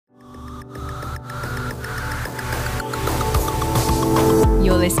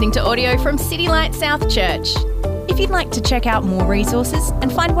listening to audio from City Light South Church. If you'd like to check out more resources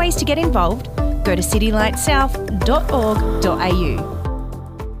and find ways to get involved, go to citylightsouth.org.au.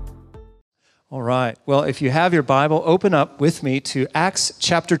 All right. Well, if you have your Bible, open up with me to Acts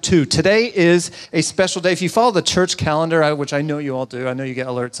chapter 2. Today is a special day. If you follow the church calendar, which I know you all do, I know you get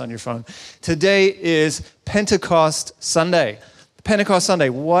alerts on your phone. Today is Pentecost Sunday. Pentecost Sunday,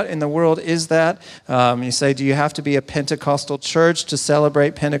 what in the world is that? You say, do you have to be a Pentecostal church to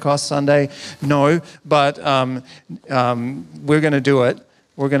celebrate Pentecost Sunday? No, but we're going to do it.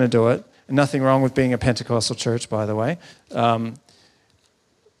 We're going to do it. Nothing wrong with being a Pentecostal church, by the way.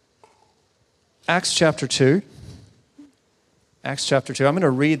 Acts chapter 2. Acts chapter 2. I'm going to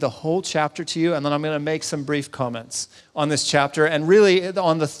read the whole chapter to you, and then I'm going to make some brief comments on this chapter, and really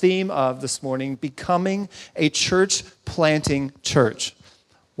on the theme of this morning, becoming a church planting church.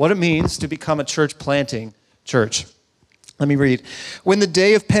 What it means to become a church planting church. Let me read. When the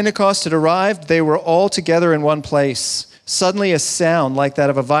day of Pentecost had arrived, they were all together in one place. Suddenly a sound like that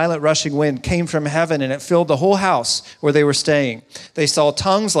of a violent rushing wind came from heaven, and it filled the whole house where they were staying. They saw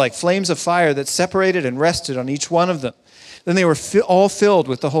tongues like flames of fire that separated and rested on each one of them. Then they were all filled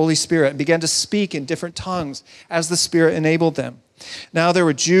with the Holy Spirit and began to speak in different tongues as the Spirit enabled them. Now there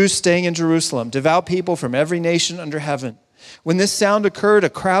were Jews staying in Jerusalem, devout people from every nation under heaven. When this sound occurred, a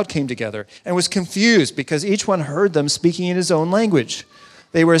crowd came together and was confused because each one heard them speaking in his own language.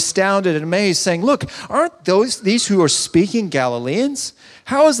 They were astounded and amazed, saying, "Look, aren't these who are speaking Galileans?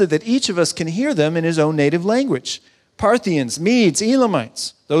 How is it that each of us can hear them in his own native language? Parthians, Medes,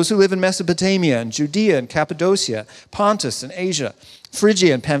 Elamites, those who live in Mesopotamia and Judea and Cappadocia, Pontus and Asia,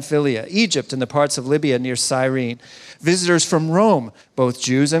 Phrygia and Pamphylia, Egypt and the parts of Libya near Cyrene, visitors from Rome, both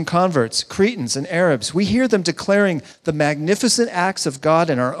Jews and converts, Cretans and Arabs. We hear them declaring the magnificent acts of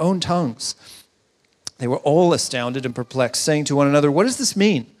God in our own tongues." They were all astounded and perplexed, saying to one another, "What does this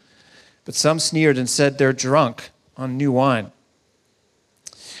mean?" But some sneered and said, "They're drunk on new wine."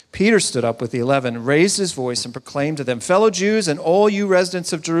 Peter stood up with the 11, raised his voice, and proclaimed to them, "Fellow Jews and all you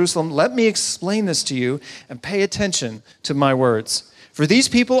residents of Jerusalem, let me explain this to you and pay attention to my words. For these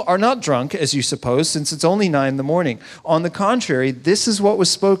people are not drunk, as you suppose, since it's only 9 a.m. On the contrary, this is what was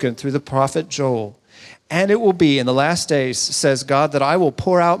spoken through the prophet Joel. And it will be in the last days, says God, that I will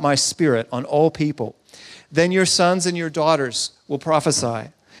pour out my spirit on all people. Then your sons and your daughters will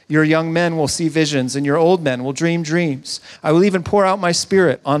prophesy. Your young men will see visions, and your old men will dream dreams. I will even pour out my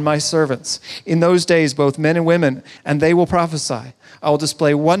spirit on my servants. In those days, both men and women, and they will prophesy. I will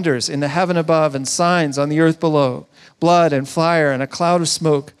display wonders in the heaven above and signs on the earth below, blood and fire and a cloud of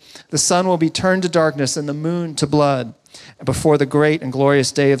smoke. The sun will be turned to darkness and the moon to blood before the great and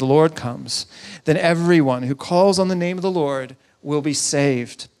glorious day of the Lord comes. Then everyone who calls on the name of the Lord will be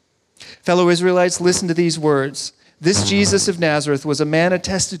saved. Fellow Israelites, listen to these words. This Jesus of Nazareth was a man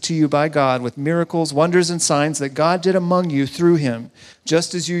attested to you by God with miracles, wonders, and signs that God did among you through him,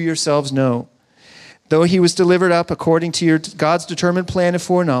 just as you yourselves know. Though he was delivered up according to God's determined plan and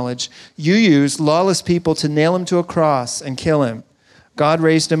foreknowledge, you used lawless people to nail him to a cross and kill him. God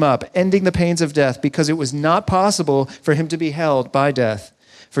raised him up, ending the pains of death, because it was not possible for him to be held by death.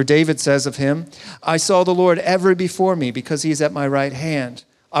 For David says of him, I saw the Lord ever before me, because he is at my right hand.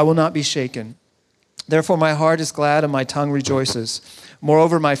 I will not be shaken. Therefore my heart is glad and my tongue rejoices.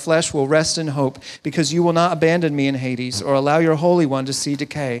 Moreover, my flesh will rest in hope, because you will not abandon me in Hades or allow your Holy One to see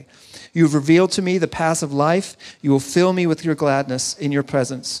decay. You have revealed to me the path of life. You will fill me with your gladness in your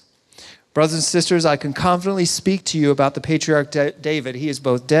presence. Brothers and sisters, I can confidently speak to you about the patriarch David. He is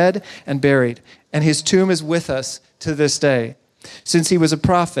both dead and buried, and his tomb is with us to this day. Since he was a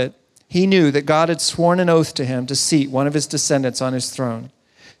prophet, he knew that God had sworn an oath to him to seat one of his descendants on his throne.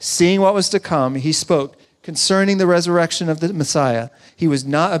 Seeing what was to come, he spoke concerning the resurrection of the Messiah. He was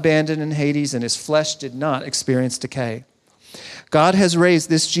not abandoned in Hades, and his flesh did not experience decay. God has raised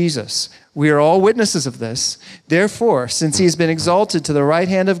this Jesus. We are all witnesses of this. Therefore, since he has been exalted to the right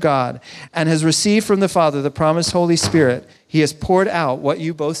hand of God and has received from the Father the promised Holy Spirit, he has poured out what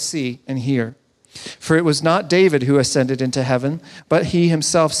you both see and hear. For it was not David who ascended into heaven, but he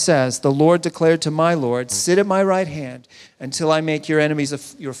himself says, the Lord declared to my Lord, sit at my right hand until I make your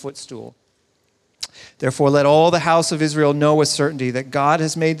enemies your footstool. Therefore, let all the house of Israel know with certainty that God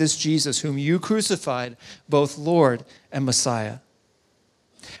has made this Jesus, whom you crucified, both Lord and Messiah.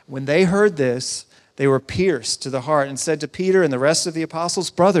 When they heard this, they were pierced to the heart and said to Peter and the rest of the apostles,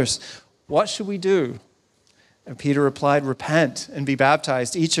 brothers, what should we do? And Peter replied, repent and be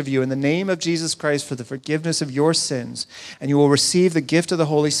baptized, each of you, in the name of Jesus Christ for the forgiveness of your sins, and you will receive the gift of the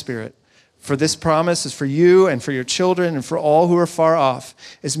Holy Spirit. For this promise is for you and for your children and for all who are far off,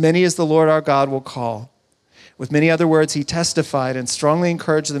 as many as the Lord our God will call. With many other words, he testified and strongly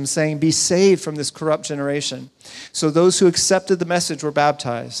encouraged them, saying, "Be saved from this corrupt generation." So those who accepted the message were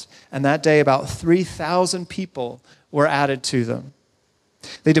baptized, and that day about 3,000 people were added to them.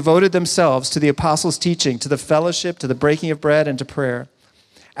 They devoted themselves to the apostles' teaching, to the fellowship, to the breaking of bread, and to prayer.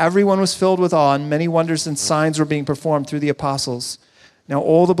 Everyone was filled with awe, and many wonders and signs were being performed through the apostles. Now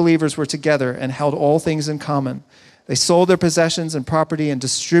all the believers were together and held all things in common. They sold their possessions and property and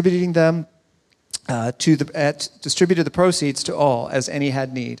distributed the proceeds to all as any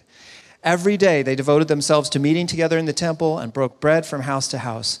had need. Every day they devoted themselves to meeting together in the temple and broke bread from house to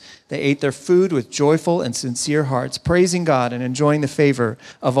house. They ate their food with joyful and sincere hearts, praising God and enjoying the favor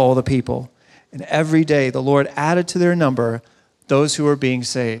of all the people. And every day the Lord added to their number those who were being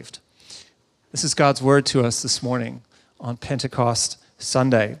saved. This is God's word to us this morning on Pentecost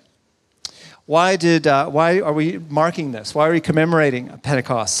Sunday. Why are we marking this? Why are we commemorating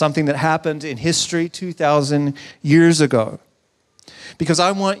Pentecost, something that happened in history 2,000 years ago? Because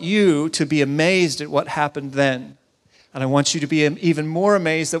I want you to be amazed at what happened then. And I want you to be even more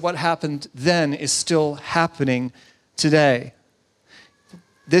amazed that what happened then is still happening today.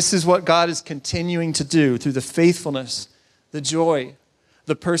 This is what God is continuing to do through the faithfulness, the joy,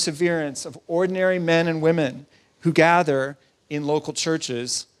 the perseverance of ordinary men and women who gather in local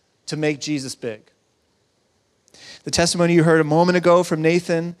churches to make Jesus big. The testimony you heard a moment ago from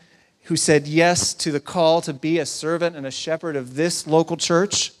Nathan, who said yes to the call to be a servant and a shepherd of this local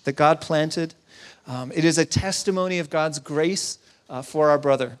church that God planted. It is a testimony of God's grace for our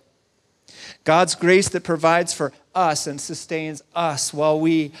brother. God's grace that provides for us and sustains us while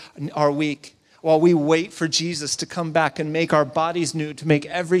we are weak, while we wait for Jesus to come back and make our bodies new, to make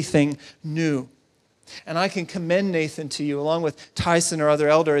everything new. And I can commend Nathan to you, along with Tyson, our other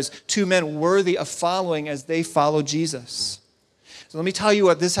elder, as two men worthy of following as they follow Jesus. So let me tell you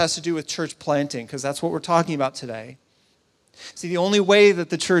what this has to do with church planting, because that's what we're talking about today. See, the only way that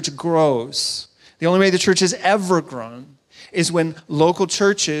the church grows, the only way the church has ever grown, is when local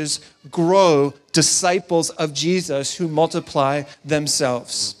churches grow disciples of Jesus who multiply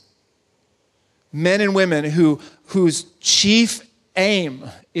themselves. Men and women whose chief aim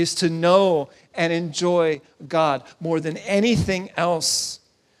is to know and enjoy God more than anything else,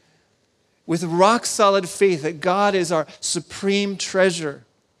 with rock-solid faith that God is our supreme treasure,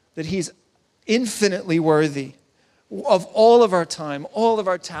 that He's infinitely worthy of all of our time, all of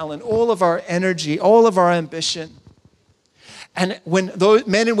our talent, all of our energy, all of our ambition. And when those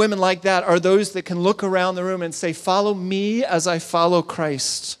men and women like that are those that can look around the room and say, "Follow me as I follow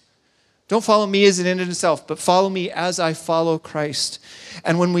Christ." Don't follow me as an end in itself, but follow me as I follow Christ.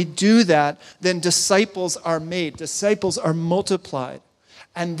 And when we do that, then disciples are made, disciples are multiplied.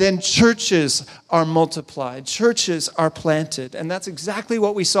 And then churches are multiplied, churches are planted. And that's exactly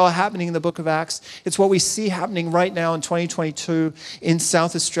what we saw happening in the book of Acts. It's what we see happening right now in 2022 in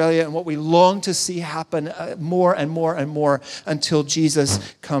South Australia, and what we long to see happen more and more and more until Jesus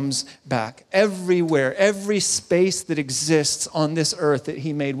comes back. Everywhere, every space that exists on this earth that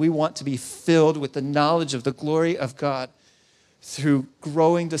He made, we want to be filled with the knowledge of the glory of God through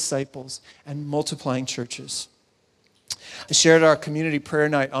growing disciples and multiplying churches. I shared our community prayer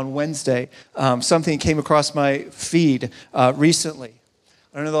night on Wednesday. Something came across my feed recently.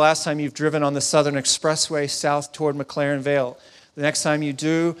 I don't know the last time you've driven on the Southern Expressway south toward McLaren Vale. The next time you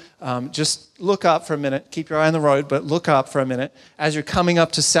do, just look up for a minute. Keep your eye on the road, but look up for a minute. As you're coming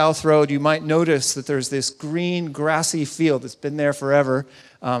up to South Road, you might notice that there's this green, grassy field that's been there forever,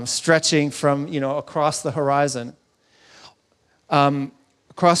 stretching from across the horizon.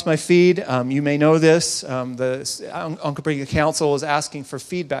 Across my feed, you may know this, the Onkaparinga Council is asking for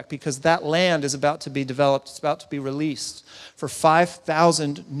feedback because that land is about to be developed, it's about to be released for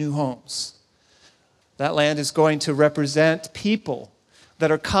 5,000 new homes. That land is going to represent people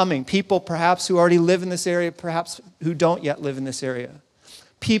that are coming, people perhaps who already live in this area, perhaps who don't yet live in this area.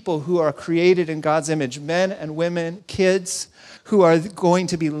 People who are created in God's image, men and women, kids who are going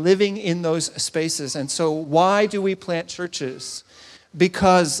to be living in those spaces. And so why do we plant churches?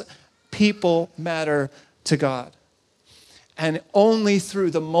 Because people matter to God. And only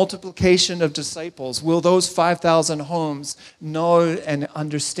through the multiplication of disciples will those 5,000 homes know and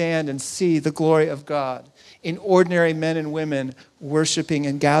understand and see the glory of God in ordinary men and women worshiping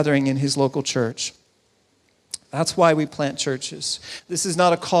and gathering in His local church. That's why we plant churches. This is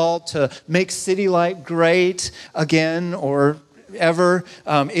not a call to make City Light great again or ever.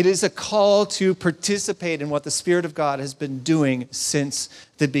 It is a call to participate in what the Spirit of God has been doing since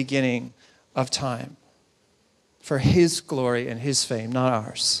the beginning of time for His glory and His fame, not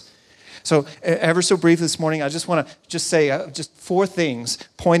ours. So ever so brief this morning, I just want to just say just 4 things,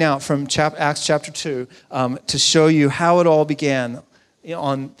 point out from Acts chapter 2 to show you how it all began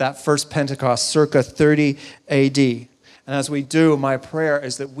on that first Pentecost, circa 30 AD. And as we do, my prayer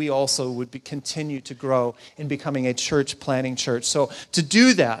is that we also would continue to grow in becoming a church planting church. So to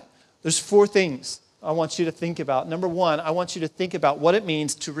do that, there's 4 things I want you to think about. Number 1, I want you to think about what it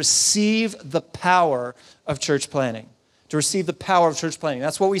means to receive the power of church planting. To receive the power of church planting.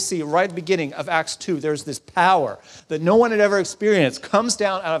 That's what we see right at the beginning of Acts 2. There's this power that no one had ever experienced, comes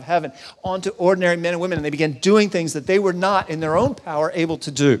down out of heaven onto ordinary men and women, and they begin doing things that they were not in their own power able to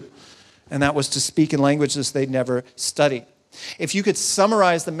do. And that was to speak in languages they'd never studied. If you could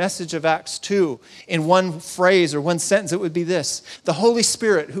summarize the message of Acts 2 in one phrase or one sentence, it would be this: the Holy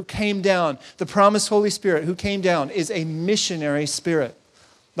Spirit who came down, the promised Holy Spirit who came down, is a missionary spirit.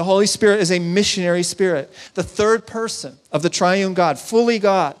 The Holy Spirit is a missionary spirit. The third person of the triune God, fully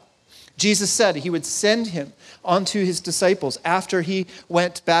God. Jesus said he would send him onto his disciples after he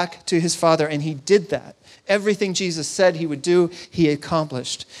went back to his Father, and he did that. Everything Jesus said he would do, he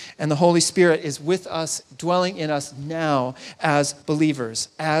accomplished. And the Holy Spirit is with us, dwelling in us now as believers,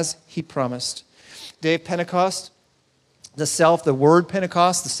 as he promised. Day of Pentecost, the word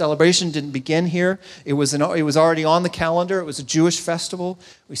Pentecost, the celebration didn't begin here. It was already on the calendar. It was a Jewish festival.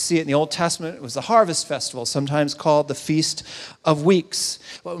 We see it in the Old Testament. It was the harvest festival, sometimes called the Feast of Weeks.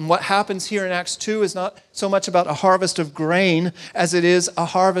 But what happens here in Acts 2 is not so much about a harvest of grain as it is a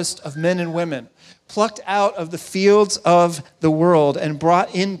harvest of men and women, plucked out of the fields of the world and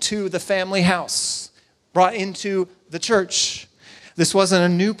brought into the family house, brought into the church. This wasn't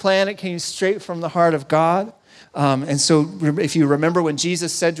a new plan. It came straight from the heart of God. And so if you remember when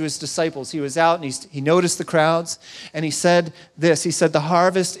Jesus said to his disciples, he was out and he noticed the crowds, and he said this, he said, the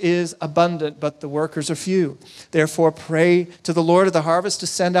harvest is abundant, but the workers are few. Therefore pray to the Lord of the harvest to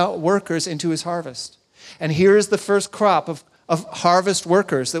send out workers into his harvest. And here is the first crop of harvest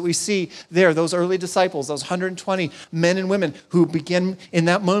workers that we see there, those early disciples, those 120 men and women who begin in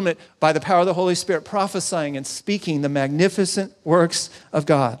that moment by the power of the Holy Spirit prophesying and speaking the magnificent works of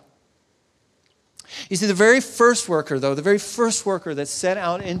God. You see, the very first worker, though, the very first worker that's sent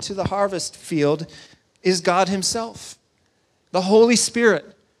out into the harvest field is God himself. The Holy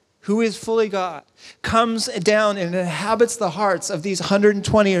Spirit, who is fully God, comes down and inhabits the hearts of these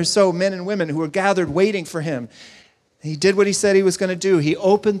 120 or so men and women who are gathered waiting for him. He did what he said he was going to do. He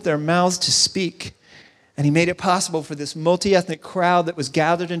opened their mouths to speak, and he made it possible for this multi-ethnic crowd that was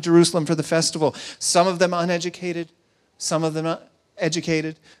gathered in Jerusalem for the festival, some of them uneducated, some of them not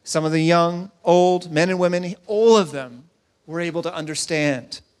educated, some of the young, old, men and women, all of them were able to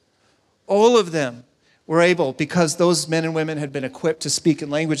understand. All of them were able, because those men and women had been equipped to speak in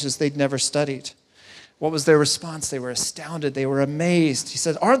languages they'd never studied. What was their response? They were astounded. They were amazed. He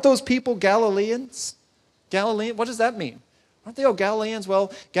said, aren't those people Galileans? Galilean? What does that mean? Aren't they all Galileans?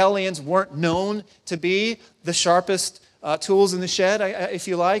 Well, Galileans weren't known to be the sharpest tools in the shed, if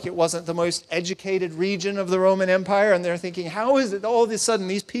you like. It wasn't the most educated region of the Roman Empire, and they're thinking, how is it all of a sudden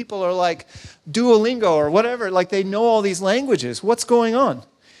these people are like Duolingo or whatever, like they know all these languages? What's going on?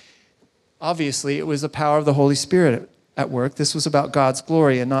 Obviously, it was the power of the Holy Spirit at work. This was about God's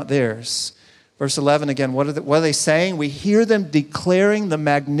glory and not theirs. Verse 11 again, what are they saying? We hear them declaring the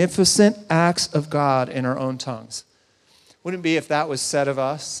magnificent acts of God in our own tongues. Wouldn't it be if that was said of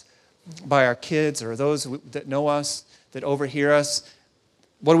us by our kids or those that know us, that overhear us?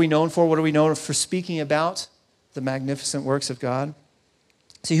 What are we known for? What are we known for speaking about? The magnificent works of God.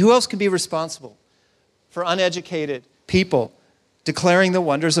 See, who else can be responsible for uneducated people declaring the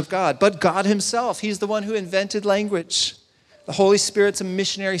wonders of God? But God himself. He's the one who invented language. The Holy Spirit's a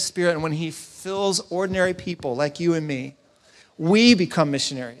missionary spirit, and when he fills ordinary people like you and me, we become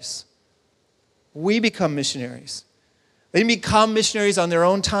missionaries. We become missionaries. They didn't become missionaries on their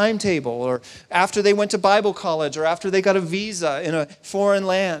own timetable or after they went to Bible college or after they got a visa in a foreign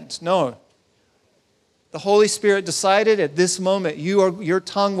land. No. The Holy Spirit decided at this moment your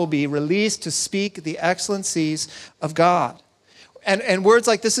tongue will be released to speak the excellencies of God. And words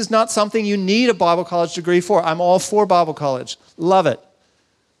like this is not something you need a Bible college degree for. I'm all for Bible college. Love it.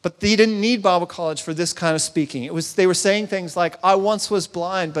 But they didn't need Bible college for this kind of speaking. They were saying things like, I once was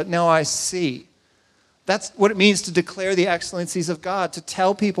blind, but now I see. That's what it means to declare the excellencies of God, to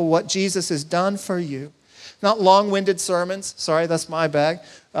tell people what Jesus has done for you. Not long-winded sermons, sorry, that's my bag,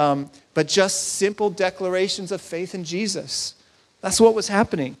 but just simple declarations of faith in Jesus. That's what was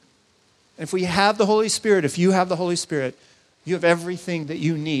happening. And if we have the Holy Spirit, if you have the Holy Spirit, you have everything that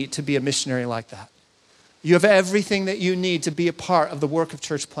you need to be a missionary like that. You have everything that you need to be a part of the work of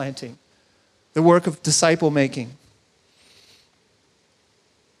church planting, the work of disciple making.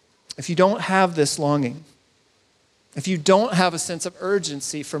 if you don't have this longing, if you don't have a sense of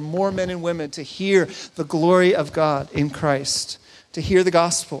urgency for more men and women to hear the glory of God in Christ, to hear the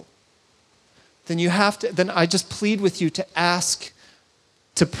gospel, then I just plead with you to ask,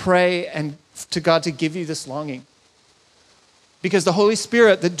 to pray, and to God to give you this longing. Because the Holy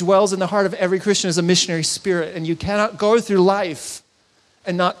Spirit that dwells in the heart of every Christian is a missionary spirit, and you cannot go through life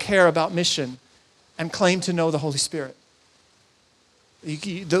and not care about mission and claim to know the Holy Spirit.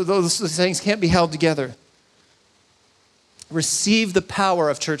 Those things can't be held together. Receive the power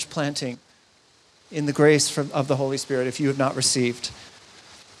of church planting in the grace of the Holy Spirit if you have not received.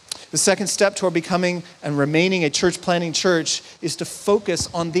 The second step toward becoming and remaining a church planting church is to focus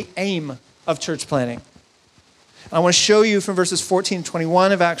on the aim of church planting. I want to show you from verses 14 and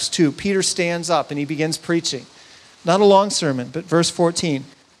 21 of Acts 2. Peter stands up and he begins preaching. Not a long sermon, but verse 14.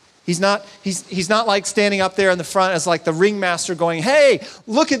 He's not like standing up there in the front as like the ringmaster going, hey,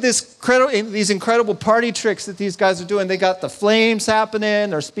 look at these incredible party tricks that these guys are doing. They got the flames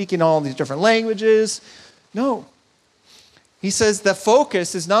happening. They're speaking all these different languages. No. He says the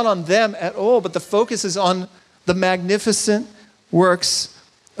focus is not on them at all, but the focus is on the magnificent works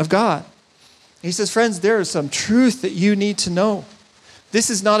of God. He says, friends, there is some truth that you need to know. This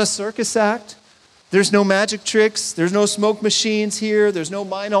is not a circus act. There's no magic tricks. There's no smoke machines here. There's no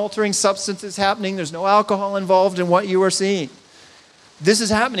mind-altering substances happening. There's no alcohol involved in what you are seeing. This is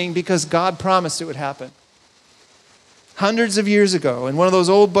happening because God promised it would happen. Hundreds of years ago, in one of those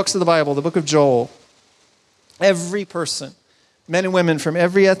old books of the Bible, the book of Joel, every person, men and women from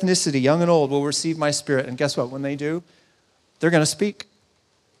every ethnicity, young and old, will receive my Spirit. And guess what? When they do, they're going to speak.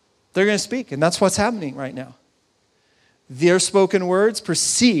 They're going to speak, and that's what's happening right now. Their spoken words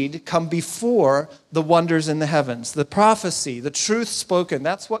come before the wonders in the heavens. The prophecy, the truth spoken,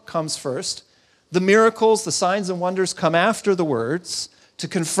 that's what comes first. The miracles, the signs and wonders come after the words to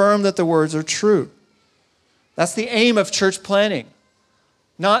confirm that the words are true. That's the aim of church planting.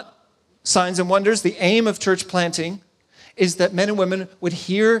 Not signs and wonders. The aim of church planting is that men and women would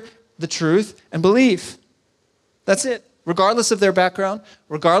hear the truth and believe. That's it. Regardless of their background,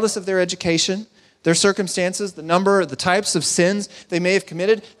 regardless of their education, their circumstances, the number, the types of sins they may have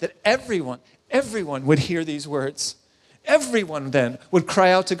committed, that everyone would hear these words. Everyone then would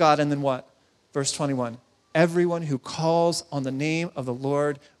cry out to God, and then what? Verse 21, everyone who calls on the name of the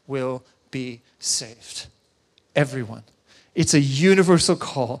Lord will be saved. Everyone. It's a universal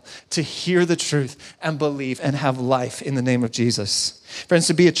call to hear the truth and believe and have life in the name of Jesus. Friends,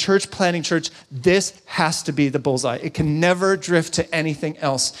 to be a church planting church, this has to be the bullseye. It can never drift to anything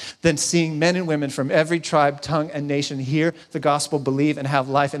else than seeing men and women from every tribe, tongue, and nation hear the gospel, believe, and have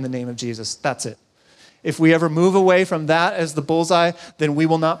life in the name of Jesus. That's it. If we ever move away from that as the bullseye, then we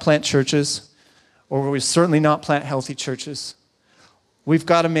will not plant churches, or we will certainly not plant healthy churches. We've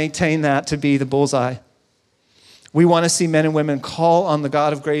got to maintain that to be the bullseye. We want to see men and women call on the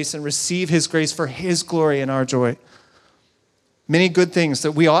God of grace and receive his grace for his glory and our joy. Many good things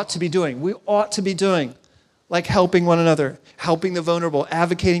that we ought to be doing. We ought to be doing, like helping one another, helping the vulnerable,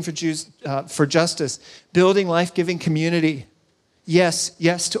 advocating for justice, building life-giving community. Yes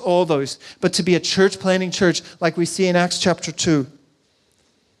to all those. But to be a church planting church like we see in Acts chapter 2,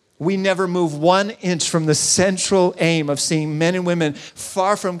 we never move 1 inch from the central aim of seeing men and women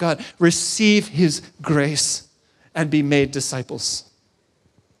far from God receive his grace and be made disciples.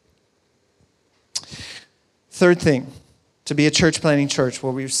 Third thing, to be a church planting church,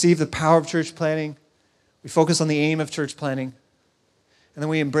 where we receive the power of church planting, we focus on the aim of church planting, and then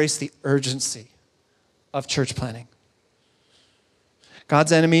we embrace the urgency of church planting.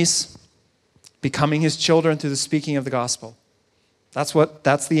 God's enemies becoming his children through the speaking of the gospel. That's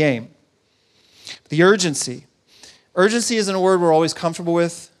the aim. The urgency. Urgency isn't a word we're always comfortable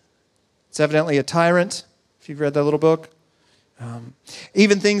with. It's evidently a tyrant. If you've read that little book.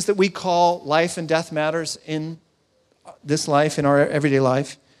 Even things that we call life and death matters in this life, in our everyday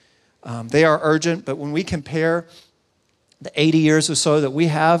life, they are urgent, but when we compare the 80 years or so that we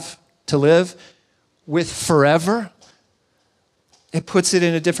have to live with forever, it puts it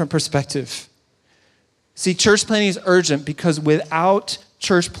in a different perspective. See, church planting is urgent because without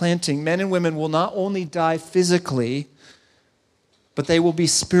church planting, men and women will not only die physically, but they will be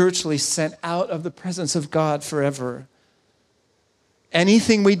spiritually sent out of the presence of God forever.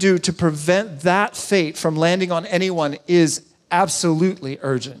 Anything we do to prevent that fate from landing on anyone is absolutely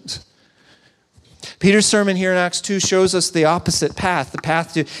urgent. Peter's sermon here in Acts 2 shows us the opposite path, the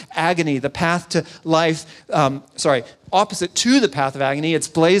path to agony, the path to life, opposite to the path of agony. It's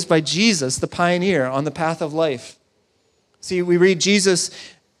blazed by Jesus, the pioneer, on the path of life. See, we read Jesus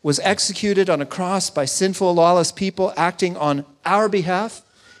was executed on a cross by sinful, lawless people acting on our behalf,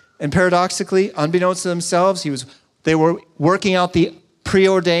 And paradoxically, unbeknownst to themselves, they were working out the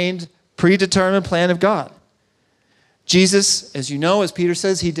preordained, predetermined plan of God. Jesus, as you know, as Peter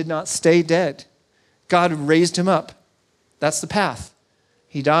says, he did not stay dead. God raised him up. That's the path.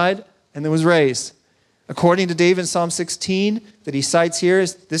 He died and then was raised. According to David in Psalm 16 that he cites here,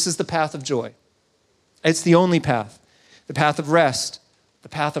 this is the path of joy. It's the only path. The path of rest, the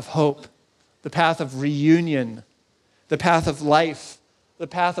path of hope, the path of reunion, the path of life, the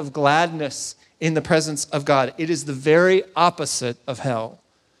path of gladness in the presence of God. It is the very opposite of hell.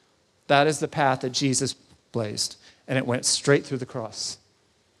 That is the path that Jesus blazed, and it went straight through the cross.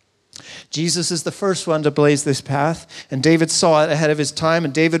 Jesus is the first one to blaze this path, and David saw it ahead of his time,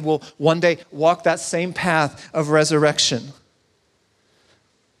 and David will one day walk that same path of resurrection.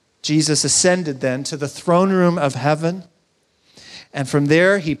 Jesus ascended then to the throne room of heaven, and from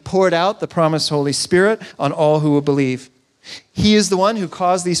there he poured out the promised Holy Spirit on all who will believe. He is the one who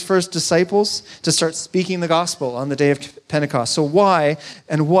caused these first disciples to start speaking the gospel on the day of Pentecost. So why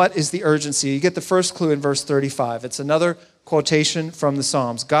and what is the urgency? You get the first clue in verse 35. It's another quotation from the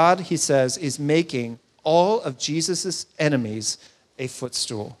Psalms. God, he says, is making all of Jesus' enemies a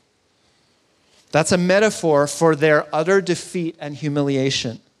footstool. That's a metaphor for their utter defeat and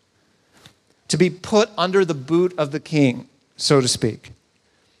humiliation. To be put under the boot of the king, so to speak.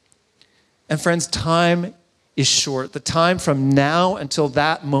 And friends, time is short. The time from now until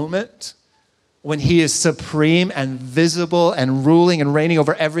that moment when he is supreme and visible and ruling and reigning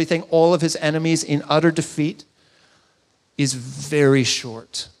over everything, all of his enemies in utter defeat, is very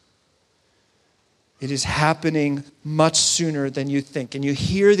short. It is happening much sooner than you think. And you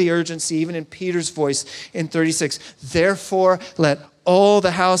hear the urgency even in Peter's voice in 36. Therefore, let all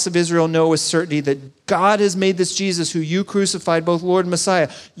the house of Israel know with certainty that God has made this Jesus, who you crucified, both Lord and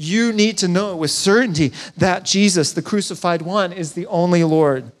Messiah. You need to know with certainty that Jesus, the crucified one, is the only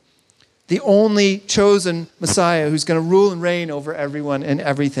Lord, the only chosen Messiah who's going to rule and reign over everyone and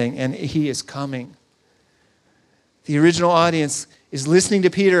everything. And he is coming. The original audience is listening to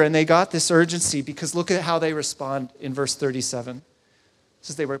Peter, and they got this urgency because look at how they respond in verse 37. It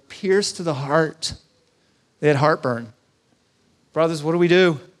says they were pierced to the heart. They had heartburn. Brothers, what do we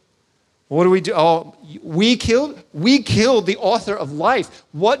do? What do we do? Oh, we killed the author of life.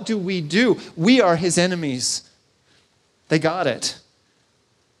 What do? We are his enemies. They got it.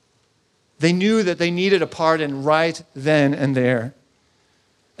 They knew that they needed a pardon right then and there.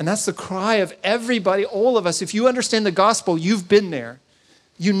 And that's the cry of everybody, all of us. If you understand the gospel, you've been there.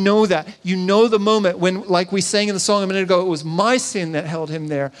 You know that. You know the moment when, like we sang in the song a minute ago, it was my sin that held him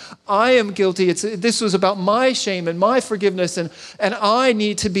there. I am guilty. This was about my shame and my forgiveness, and I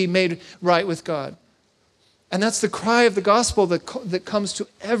need to be made right with God. And that's the cry of the gospel that comes to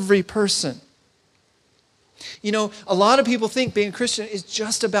every person. You know, a lot of people think being a Christian is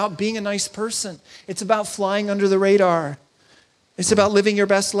just about being a nice person. It's about flying under the radar. It's about living your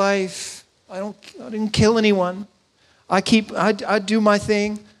best life. I didn't kill anyone. I do my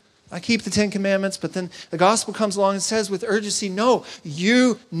thing. I keep the 10 Commandments, but then the gospel comes along and says with urgency, no,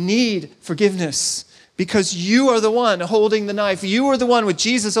 you need forgiveness because you are the one holding the knife. You are the one with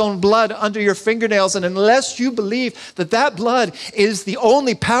Jesus' own blood under your fingernails, and unless you believe that blood is the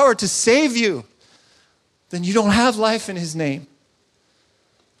only power to save you, then you don't have life in his name.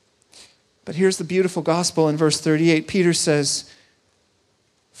 But here's the beautiful gospel in verse 38. Peter says,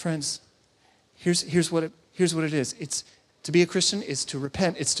 friends, here's what it is. It's to be a Christian is to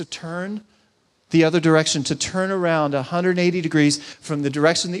repent. It's to turn the other direction, to turn around 180 degrees from the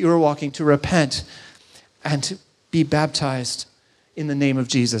direction that you were walking, to repent and to be baptized in the name of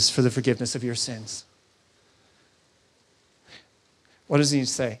Jesus for the forgiveness of your sins. What does he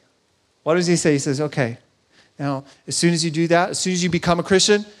say? What does he say? He says, okay, now as soon as you do that, as soon as you become a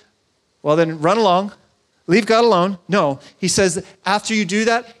Christian, well then run along, leave God alone. No, he says after you do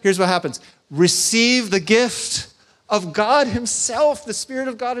that, here's what happens. Receive the gift of God himself, the Spirit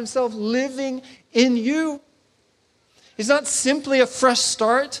of God himself living in you. It's not simply a fresh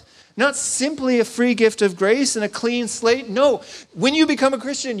start, not simply a free gift of grace and a clean slate. No, when you become a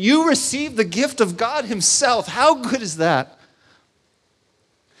Christian, you receive the gift of God himself. How good is that?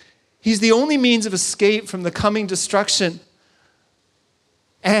 He's the only means of escape from the coming destruction.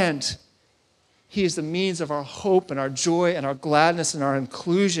 And he is the means of our hope and our joy and our gladness and our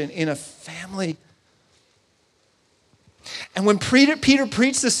inclusion in a family. And when Peter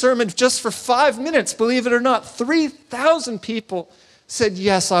preached this sermon just for 5 minutes, believe it or not, 3,000 people said,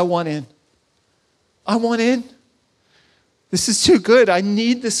 yes, I want in. I want in. This is too good. I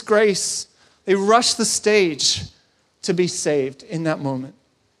need this grace. They rushed the stage to be saved in that moment.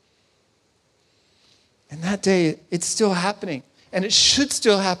 And that day, it's still happening. And it should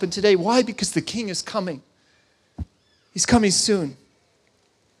still happen today. Why? Because the King is coming. He's coming soon.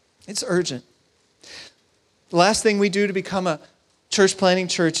 It's urgent. The last thing we do to become a church planting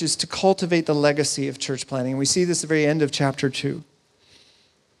church is to cultivate the legacy of church planting. And we see this at the very end of chapter 2.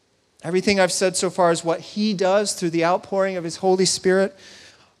 Everything I've said so far is what he does through the outpouring of his Holy Spirit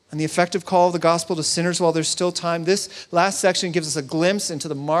and the effective call of the gospel to sinners while there's still time. This last section gives us a glimpse into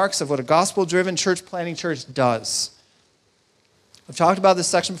the marks of what a gospel-driven church planting church does. I've talked about this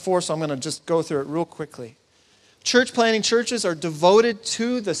section before, so I'm going to just go through it real quickly. Church planting churches are devoted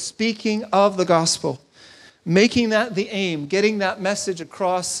to the speaking of the gospel, making that the aim, getting that message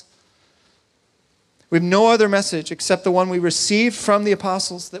across. We have no other message except the one we received from the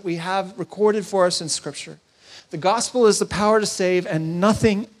apostles that we have recorded for us in Scripture. The gospel is the power to save and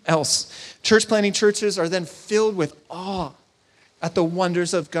nothing else. Church planting churches are then filled with awe at the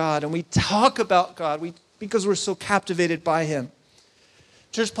wonders of God. And we talk about God because we're so captivated by him.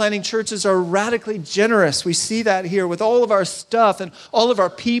 Church planting churches are radically generous. We see that here with all of our stuff and all of our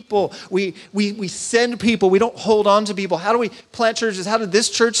people. We send people. We don't hold on to people. How do we plant churches? How did this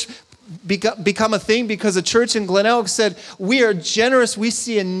church become a thing? Because a church in Glen Elk said, we are generous. We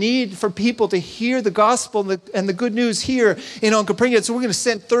see a need for people to hear the gospel and the good news here in Onkaparinga. So we're going to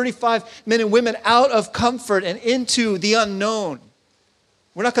send 35 men and women out of comfort and into the unknown.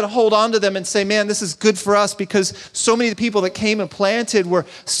 We're not going to hold on to them and say, man, this is good for us, because so many of the people that came and planted were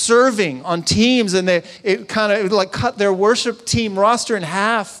serving on teams, and it cut their worship team roster in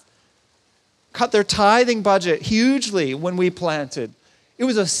half, cut their tithing budget hugely when we planted. It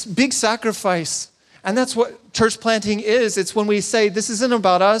was a big sacrifice. And that's what church planting is. It's when we say, this isn't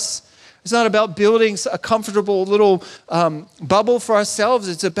about us. It's not about building a comfortable little bubble for ourselves.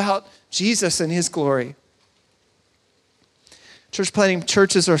 It's about Jesus and his glory. Church planting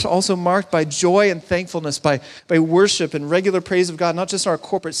churches are also marked by joy and thankfulness, by worship and regular praise of God, not just in our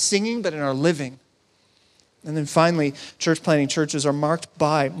corporate singing, but in our living. And then finally, church planting churches are marked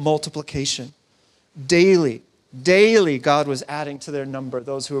by multiplication. Daily, God was adding to their number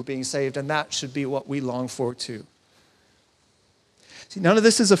those who were being saved, and that should be what we long for too. See, none of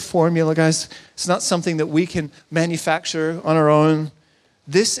this is a formula, guys. It's not something that we can manufacture on our own.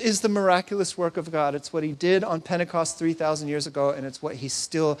 This is the miraculous work of God. It's what he did on Pentecost 3,000 years ago, and it's what he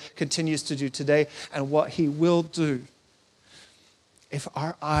still continues to do today, and what he will do if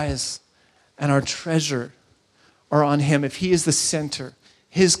our eyes and our treasure are on him, if he is the center,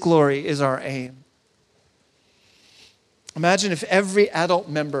 his glory is our aim. Imagine if every adult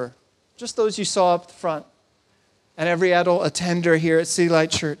member, just those you saw up front, and every adult attender here at City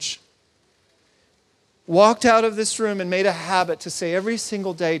Light Church, walked out of this room and made a habit to say every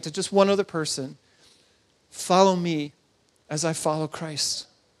single day to just one other person, follow me as I follow Christ.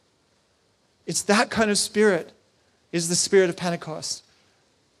 It's that kind of spirit is the spirit of Pentecost,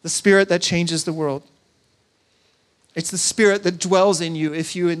 the spirit that changes the world. It's the spirit that dwells in you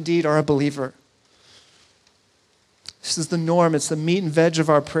if you indeed are a believer. This is the norm. It's the meat and veg of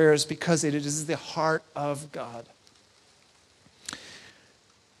our prayers because it is the heart of God.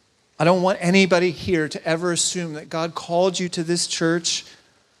 I don't want anybody here to ever assume that God called you to this church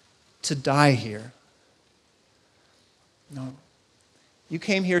to die here. No. You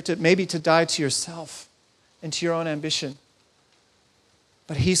came here to maybe to die to yourself and to your own ambition.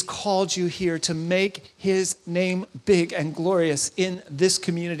 But he's called you here to make his name big and glorious in this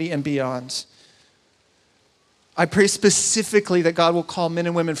community and beyond. I pray specifically that God will call men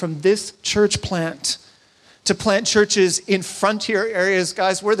and women from this church plant to plant churches in frontier areas,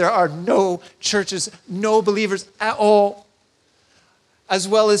 guys, where there are no churches, no believers at all, as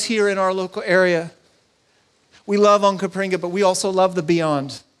well as here in our local area. We love Onkaparinga, but we also love the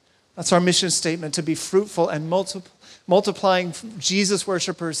beyond. That's our mission statement, to be fruitful and multiplying Jesus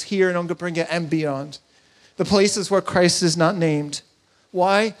worshipers here in Onkaparinga and beyond. The places where Christ is not named.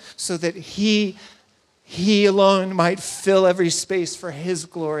 Why? So that he alone might fill every space for his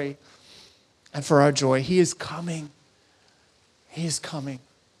glory and for our joy. He is coming. He is coming.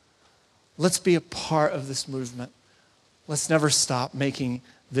 Let's be a part of this movement. Let's never stop making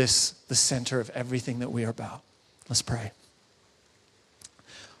this the center of everything that we are about. Let's pray.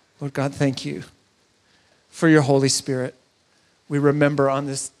 Lord God, thank you for your Holy Spirit. We remember on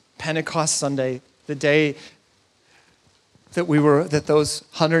this Pentecost Sunday, the day that those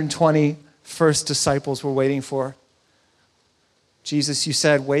 120 first disciples were waiting for. Jesus, you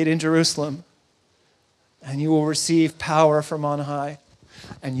said, wait in Jerusalem, and you will receive power from on high.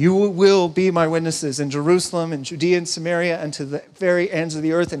 And you will be my witnesses in Jerusalem and Judea and Samaria and to the very ends of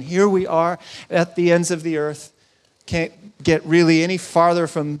the earth. And here we are at the ends of the earth. Can't get really any farther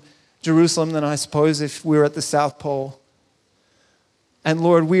from Jerusalem than I suppose if we were at the South Pole. And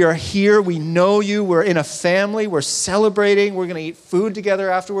Lord, we are here. We know you. We're in a family. We're celebrating. We're going to eat food together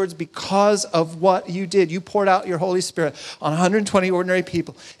afterwards because of what you did. You poured out your Holy Spirit on 120 ordinary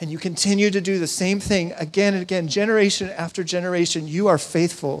people, and you continue to do the same thing again and again, generation after generation. You are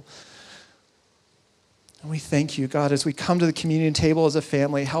faithful. And we thank you, God, as we come to the communion table as a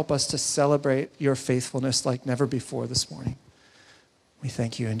family, help us to celebrate your faithfulness like never before this morning. We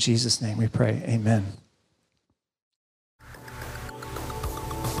thank you. In Jesus' name we pray. Amen.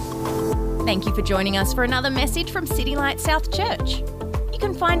 Thank you for joining us for another message from City Light South Church. You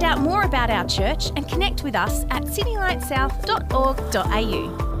can find out more about our church and connect with us at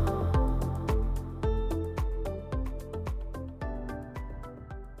citylightsouth.org.au.